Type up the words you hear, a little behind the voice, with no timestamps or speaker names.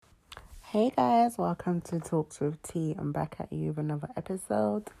Hey guys, welcome to Talks with T. I'm back at you with another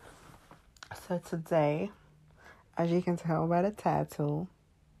episode. So today, as you can tell by the title,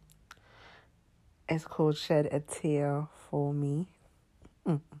 it's called Shed a Tear for Me.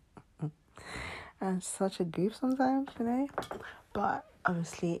 And such a goof sometimes, But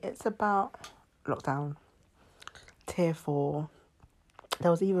obviously it's about lockdown, tier 4.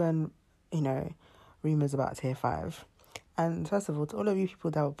 There was even, rumours about tier 5. And first of all, to all of you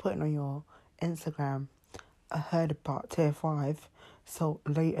people that were putting on your Instagram, I heard about tier 5, so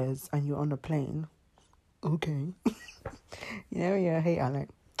laters, and you're on a plane. Okay. You're a hater, like,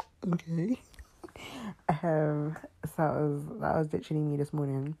 okay. So that was literally me this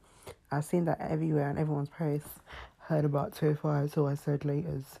morning. I've seen that everywhere on everyone's posts. Heard about tier 5, so I said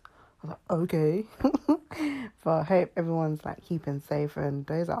laters. I was like, okay. But I hope everyone's like keeping safe, and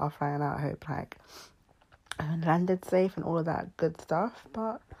those that are flying out, I hope like landed safe and all of that good stuff.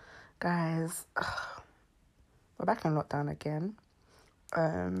 But guys, we're back in lockdown again.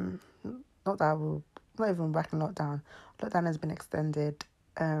 Not even back in lockdown. Lockdown has been extended.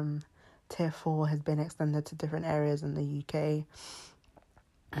 Tier 4 has been extended to different areas in the UK.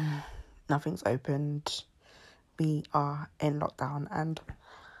 Nothing's opened. We are in lockdown, and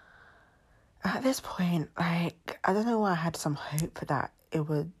at this point, like, I don't know why I had some hope that it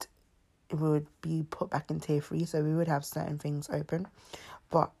would be put back in tier 3, so we would have certain things open.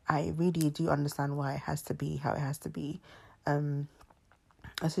 But I really do understand why it has to be how it has to be.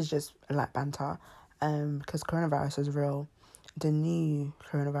 This is just like banter, because coronavirus is real. The new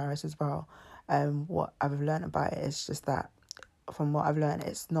coronavirus as well. What I've learned about it is just that, from what I've learned,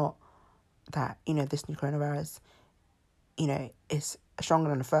 it's not that, this new coronavirus, is stronger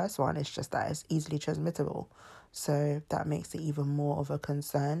than the first one. It's just that it's easily transmittable. So that makes it even more of a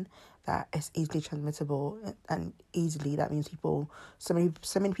concern that it's easily transmittable, and easily, that means so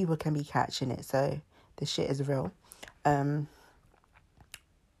many people can be catching it. So this shit is real. So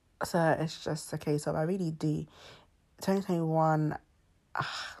it's just a case of, I really do, 2021,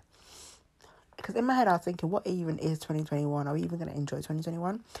 because in my head I was thinking, what even is 2021? Are we even going to enjoy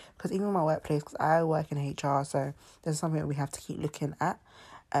 2021? Because even in my workplace, because I work in HR, so there's something that we have to keep looking at.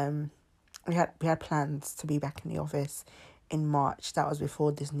 We had plans to be back in the office in March. That was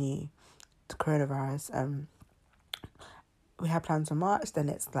before this new coronavirus. We had plans for March, then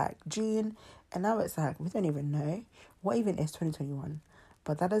it's like June, and now it's like, we don't even know what even is 2021.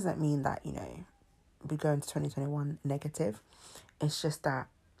 But that doesn't mean that, we go into 2021 negative. It's just that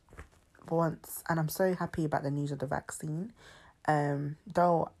once, and I'm so happy about the news of the vaccine,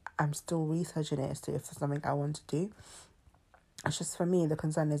 though I'm still researching it as to if it's something I want to do. It's just, for me, the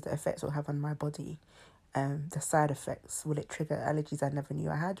concern is the effects it will have on my body. The side effects. Will it trigger allergies I never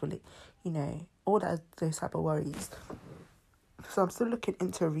knew I had? Will it, all those type of worries. So I'm still looking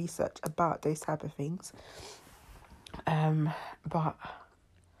into research about those type of things. But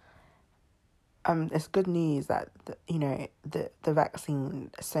it's good news that the vaccine,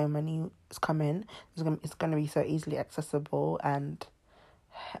 so many is coming. It's gonna be so easily accessible, and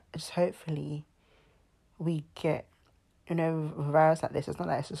just hopefully we get, a virus like this. It's not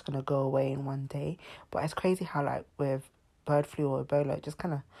like it's just gonna go away in one day. But it's crazy how, like, with bird flu or Ebola, it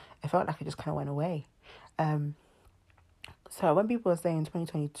felt like it just kind of went away. So when people were saying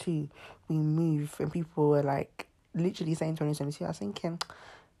 2022 we move, and people were like literally saying 2022, I was thinking,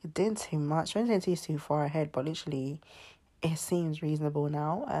 you're doing too much. 2022 is too far ahead, but literally it seems reasonable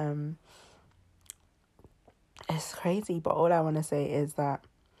now. It's crazy, but all I want to say is that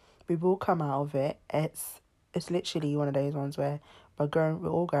we will come out of it. It's literally one of those ones where we're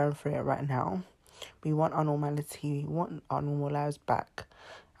all going through it right now. We want our normality. We want our normal lives back.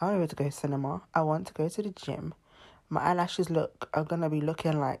 I want to go to cinema. I want to go to the gym. My eyelashes are gonna be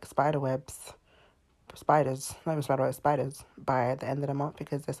looking like spiders, not even spiders, by the end of the month,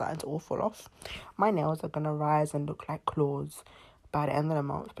 because they're starting to all fall off. My nails are gonna rise and look like claws by the end of the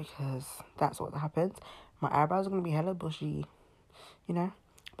month, because that's what happens. My eyebrows are gonna be hella bushy,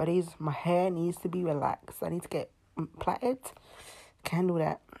 but my hair needs to be relaxed. I need to get plaited. Can't do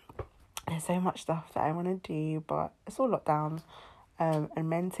that. There's so much stuff that I want to do, but it's all lockdown. And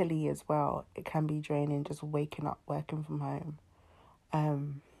mentally as well, it can be draining just waking up, working from home,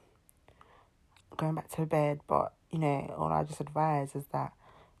 going back to bed. But, all I just advise is that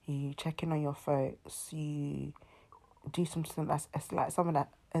you check in on your folks, you do something that's like something that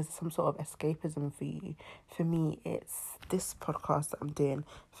is some sort of escapism for you. For me, it's this podcast that I'm doing.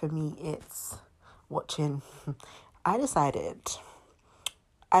 For me, it's watching. I decided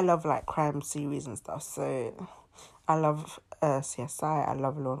I love like crime series and stuff, so I love CSI, I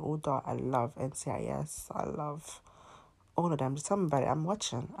love Law and Order, I love NCIS, I love all of them. Just tell me about it. I'm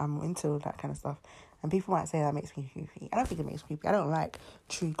watching. I'm into that kind of stuff. And people might say that makes me creepy. I don't think it makes me creepy. I don't like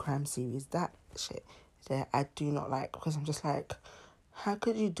true crime series. That shit that I do not like, because I'm just like, how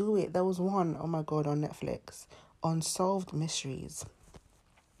could you do it? There was one, oh my God, on Netflix, Unsolved Mysteries.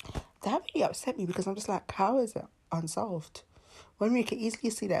 That really upset me, because I'm just like, how is it unsolved? When we can easily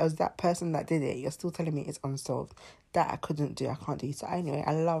see that it was that person that did it, you're still telling me it's unsolved. That I couldn't do, I can't do. So anyway,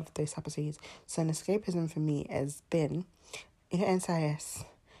 I love those type of series. So an escapism for me has been, NCIS.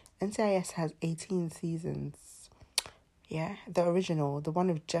 NCIS has 18 seasons. Yeah, the original, the one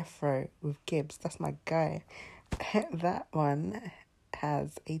with Jeffro, with Gibbs, that's my guy. That one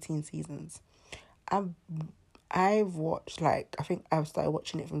has 18 seasons. I've watched, like, I think I've started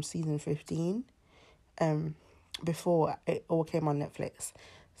watching it from season 15, before it all came on Netflix.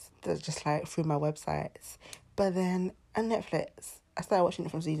 So just like through my websites. But then on Netflix, I started watching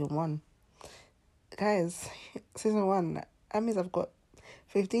it from season 1. Guys, season 1, that means I've got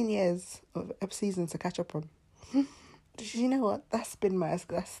 15 years of seasons to catch up on. You know what? That's been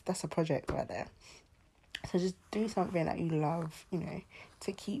that's a project right there. So just do something that you love,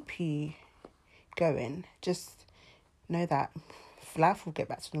 to keep you going. Just know that life will get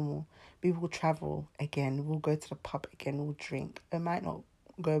back to normal. We will travel again. We'll go to the pub again. We'll drink. It might not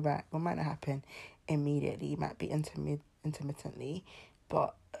go back. It might not happen immediately. It might be intermittently,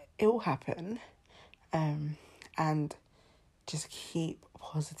 but it will happen. And just keep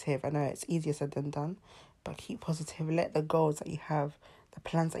positive. I know it's easier said than done, but keep positive. Let the goals that you have, the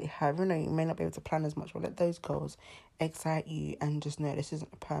plans that you have, you may not be able to plan as much, but let those goals excite you, and just know this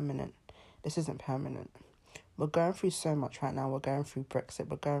isn't permanent. We're going through so much right now. We're going through Brexit.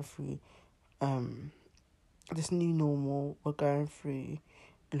 We're going through this new normal. We're going through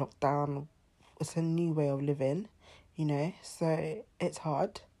lockdown. It's a new way of living, so it's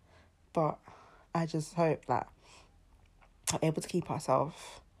hard, but I just hope that we're able to keep ourselves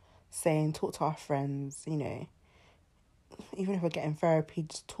sane, talk to our friends, even if we're getting therapy,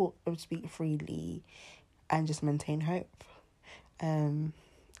 just talk and speak freely, and just maintain hope. And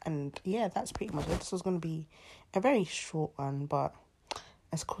yeah, that's pretty much it. This was going to be a very short one, but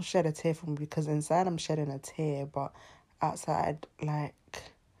it's called Shed a Tear for me, because inside I'm shedding a tear, but outside,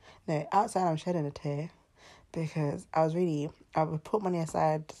 outside I'm shedding a tear, because I would put money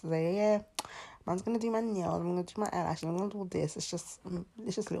aside to say, yeah, man's going to do my nails, I'm going to do my eyelashes, I'm going to do this. It's just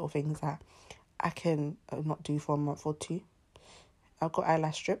little things that I can not do for a month or two. I've got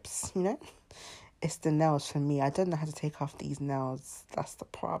eyelash strips, It's the nails for me. I don't know how to take off these nails. That's the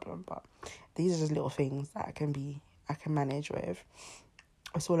problem. But these are just little things that I can manage with.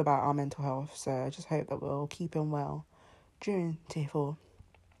 It's all about our mental health. So I just hope that we're all keeping well during Tier 4.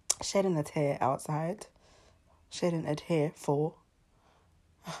 Shedding a tear outside. Shedding a tear for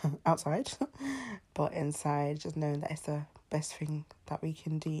outside. But inside, just knowing that it's the best thing that we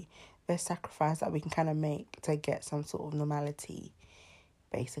can do. Best sacrifice that we can kind of make to get some sort of normality,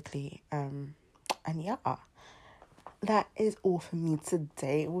 basically. And yeah, that is all for me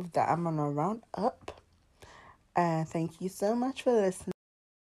today. With that, I'm gonna round up. Thank you so much for listening.